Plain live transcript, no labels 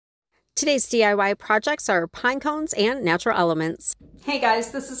Today's DIY projects are pine cones and natural elements. Hey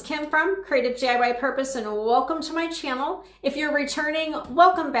guys, this is Kim from Creative DIY Purpose and welcome to my channel. If you're returning,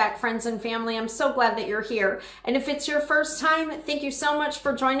 welcome back friends and family. I'm so glad that you're here. And if it's your first time, thank you so much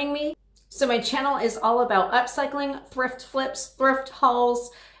for joining me. So my channel is all about upcycling, thrift flips, thrift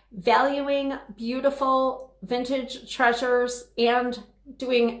hauls, valuing beautiful vintage treasures, and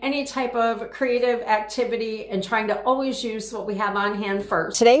doing any type of creative activity and trying to always use what we have on hand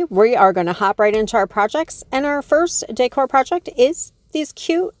first. Today, we are going to hop right into our projects. And our first decor project is these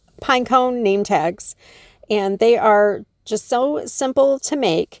cute pine cone name tags. And they are just so simple to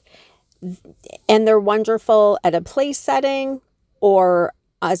make. And they're wonderful at a place setting or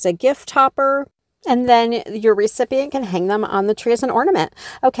as a gift topper. And then your recipient can hang them on the tree as an ornament.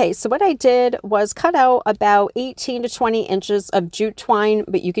 Okay, so what I did was cut out about 18 to 20 inches of jute twine,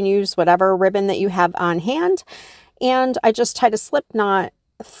 but you can use whatever ribbon that you have on hand. And I just tied a slip knot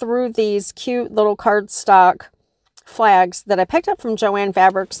through these cute little cardstock flags that I picked up from Joann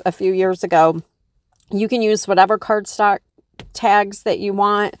Fabrics a few years ago. You can use whatever cardstock tags that you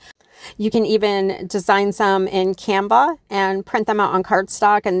want. You can even design some in Canva and print them out on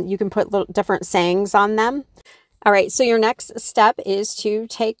cardstock, and you can put little different sayings on them. All right, so your next step is to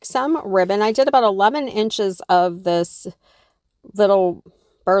take some ribbon. I did about 11 inches of this little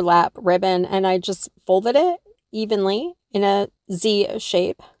burlap ribbon, and I just folded it evenly in a Z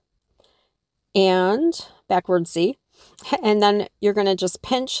shape and backwards Z. And then you're going to just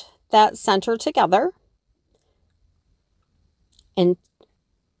pinch that center together. And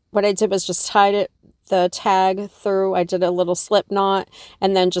what I did was just tied the tag through. I did a little slip knot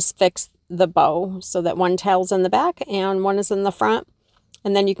and then just fixed the bow so that one tail's in the back and one is in the front.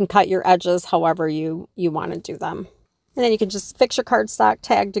 And then you can cut your edges however you want to do them. And then you can just fix your cardstock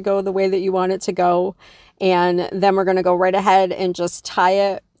tag to go the way that you want it to go. And then we're going to go right ahead and just tie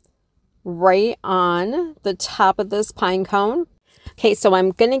it right on the top of this pine cone. Okay, so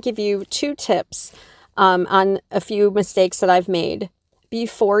I'm going to give you 2 tips on a few mistakes that I've made.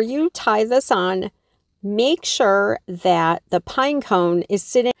 Before you tie this on, make sure that the pine cone is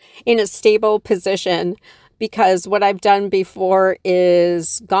sitting in a stable position, because what I've done before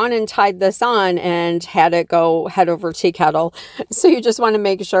is gone and tied this on and had it go head over tea kettle. So you just want to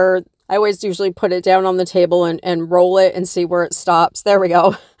make sure. I always usually put it down on the table and roll it and see where it stops. There we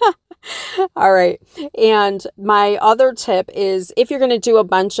go. All right. And my other tip is, if you're going to do a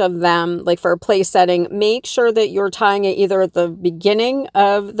bunch of them, like for a place setting, make sure that you're tying it either at the beginning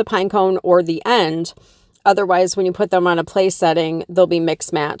of the pine cone or the end. Otherwise, when you put them on a place setting, they'll be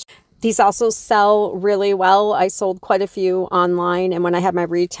mix match. These also sell really well. I sold quite a few online and when I had my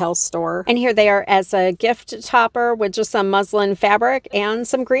retail store. And here they are as a gift topper with just some muslin fabric and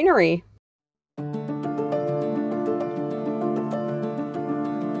some greenery.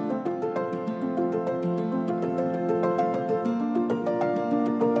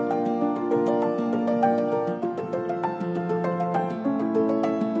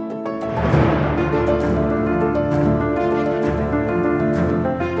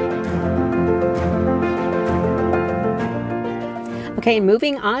 Okay,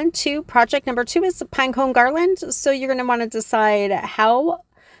 moving on to project number 2 is the Pinecone Garland. So you're going to want to decide how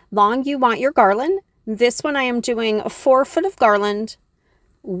long you want your garland. This one I am doing 4 foot of garland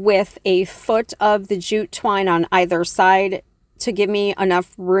with a foot of the jute twine on either side to give me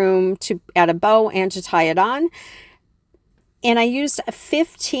enough room to add a bow and to tie it on. And I used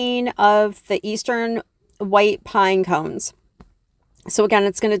 15 of the Eastern white pine cones. So again,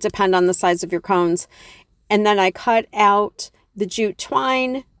 it's going to depend on the size of your cones. And then I cut out the jute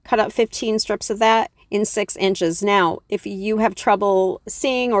twine, cut out 15 strips of that in 6 inches. Now, if you have trouble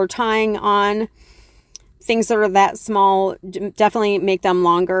seeing or tying on things that are that small, definitely make them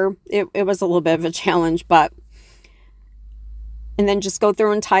longer. It was a little bit of a challenge, but, and then just go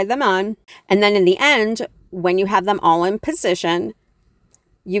through and tie them on. And then in the end, when you have them all in position,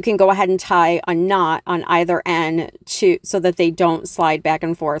 you can go ahead and tie a knot on either end so that they don't slide back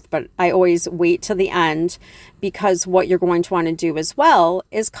and forth. But I always wait till the end, because what you're going to want to do as well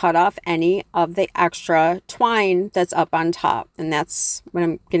is cut off any of the extra twine that's up on top. And that's what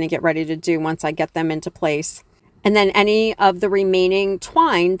I'm going to get ready to do once I get them into place. And then any of the remaining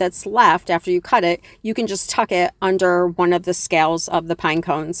twine that's left after you cut it, you can just tuck it under one of the scales of the pine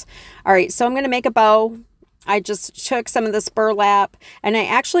cones. All right, so I'm going to make a bow. I just took some of this burlap, and I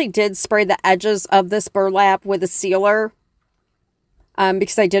actually did spray the edges of this burlap with a sealer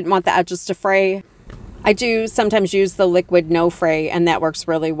because I didn't want the edges to fray. I do sometimes use the liquid no fray, and that works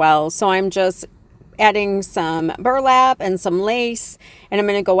really well. So I'm just adding some burlap and some lace, and I'm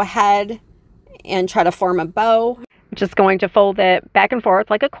going to go ahead and try to form a bow. Just going to fold it back and forth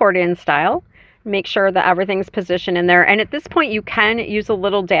like accordion style. Make sure that everything's positioned in there. And at this point, you can use a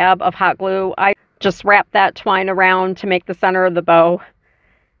little dab of hot glue. I just wrapped that twine around to make the center of the bow,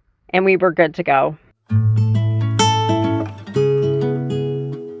 and we were good to go.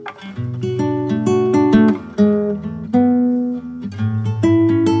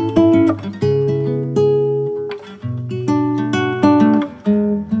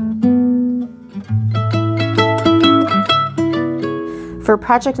 For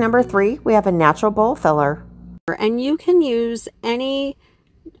project number 3, we have a natural bowl filler. And you can use any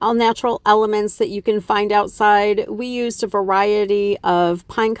all natural elements that you can find outside. We used a variety of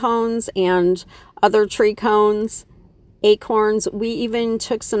pine cones and other tree cones, acorns. We even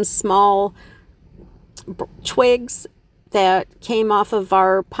took some small twigs that came off of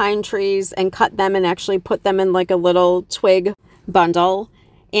our pine trees and cut them and actually put them in like a little twig bundle.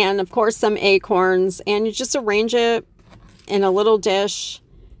 And of course some acorns, and you just arrange it in a little dish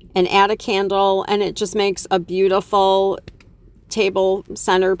and add a candle, and it just makes a beautiful table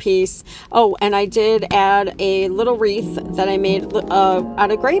centerpiece. Oh, and I did add a little wreath that I made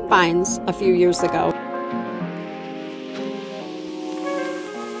out of grapevines a few years ago.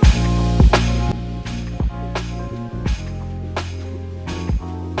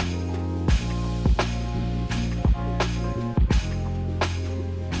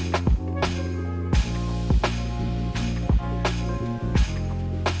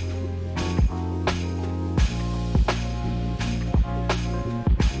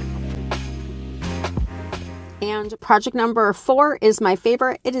 And project number 4 is my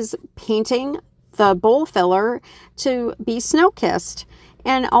favorite. It is painting the bowl filler to be snow-kissed.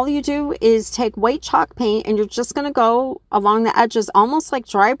 And all you do is take white chalk paint, and you're just going to go along the edges, almost like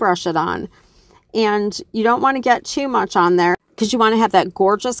dry brush it on. And you don't want to get too much on there because you want to have that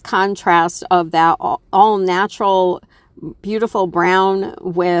gorgeous contrast of that all natural, beautiful brown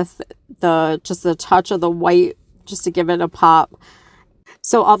with just the touch of the white, just to give it a pop.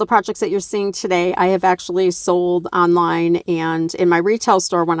 So all the projects that you're seeing today, I have actually sold online and in my retail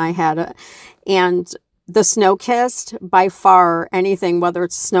store when I had it. And the snow-kissed, by far, anything, whether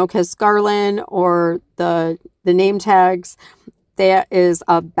it's snow-kissed garland or the name tags, that is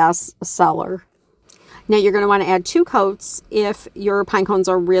a best seller. Now you're going to want to add 2 coats if your pine cones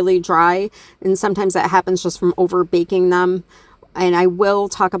are really dry, and sometimes that happens just from over baking them. And I will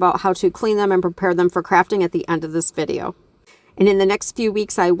talk about how to clean them and prepare them for crafting at the end of this video. And in the next few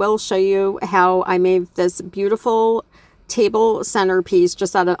weeks, I will show you how I made this beautiful table centerpiece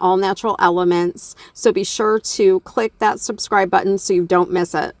just out of all natural elements. So be sure to click that subscribe button so you don't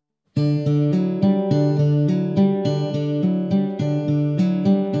miss it.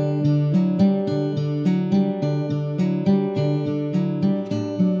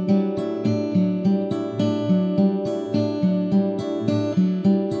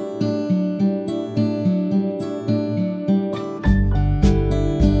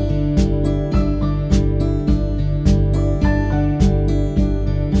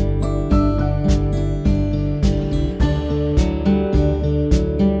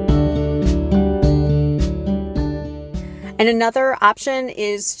 And another option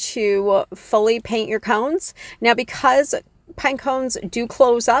is to fully paint your cones. Now, because pine cones do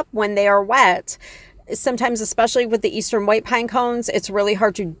close up when they are wet, sometimes, especially with the Eastern white pine cones, it's really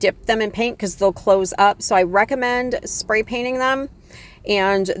hard to dip them in paint because they'll close up. So I recommend spray painting them.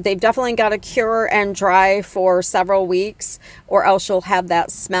 And they've definitely got to cure and dry for several weeks, or else you'll have that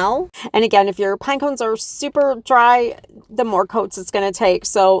smell. And again, if your pine cones are super dry, the more coats it's going to take.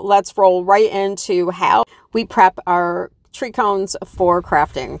 So let's roll right into how we prep our tree cones for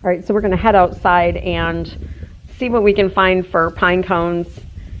crafting. All right, so we're going to head outside and see what we can find for pine cones.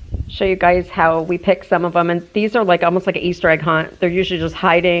 Show you guys how we pick some of them. And these are like almost like an Easter egg hunt. They're usually just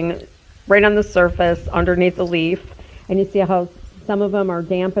hiding right on the surface underneath the leaf. And you see how some of them are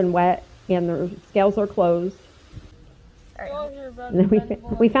damp and wet and their scales are closed. And then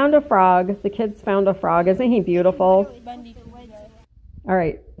we found a frog. The kids found a frog. Isn't he beautiful? All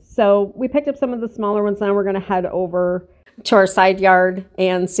right, so we picked up some of the smaller ones. Now we're going to head over to our side yard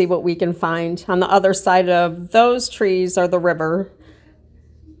and see what we can find. On the other side of those trees are the river.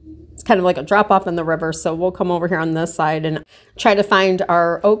 It's kind of like a drop off in the river, so we'll come over here on this side and try to find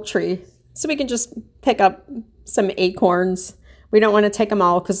our oak tree so we can just pick up some acorns. We don't want to take them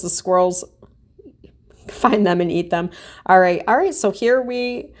all because the squirrels find them and eat them. All right, so here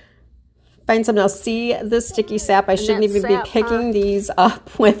we find some. Now see this sticky sap? I shouldn't even be picking these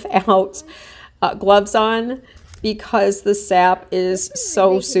up without gloves on, because the sap is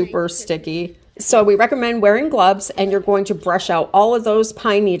so super sticky. So we recommend wearing gloves, and you're going to brush out all of those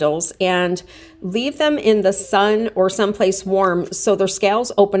pine needles and leave them in the sun or someplace warm so their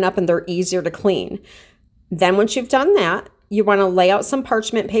scales open up and they're easier to clean. Then once you've done that, you want to lay out some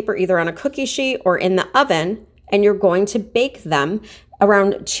parchment paper either on a cookie sheet or in the oven, and you're going to bake them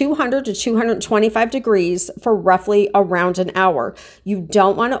around 200 to 225 degrees for roughly around an hour. You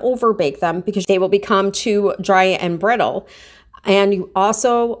don't want to over bake them because they will become too dry and brittle. And you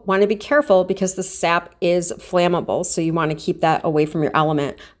also want to be careful because the sap is flammable, so you want to keep that away from your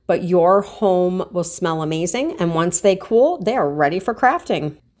element. But your home will smell amazing, and once they cool, they are ready for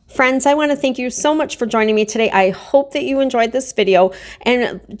crafting. Friends, I want to thank you so much for joining me today. I hope that you enjoyed this video.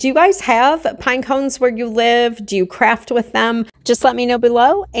 And do you guys have pine cones where you live? Do you craft with them? Just let me know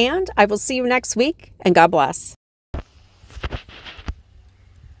below, and I will see you next week, and God bless.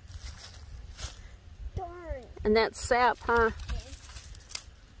 Darn. And that's sap, huh?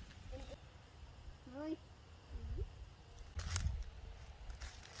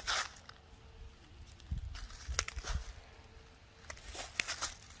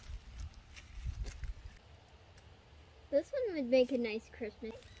 This one would make a nice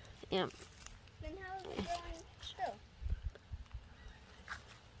Christmas. Yeah. Then how is it going still?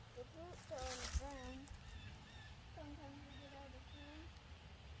 The roots are on the ground. Sometimes we get out of the ground.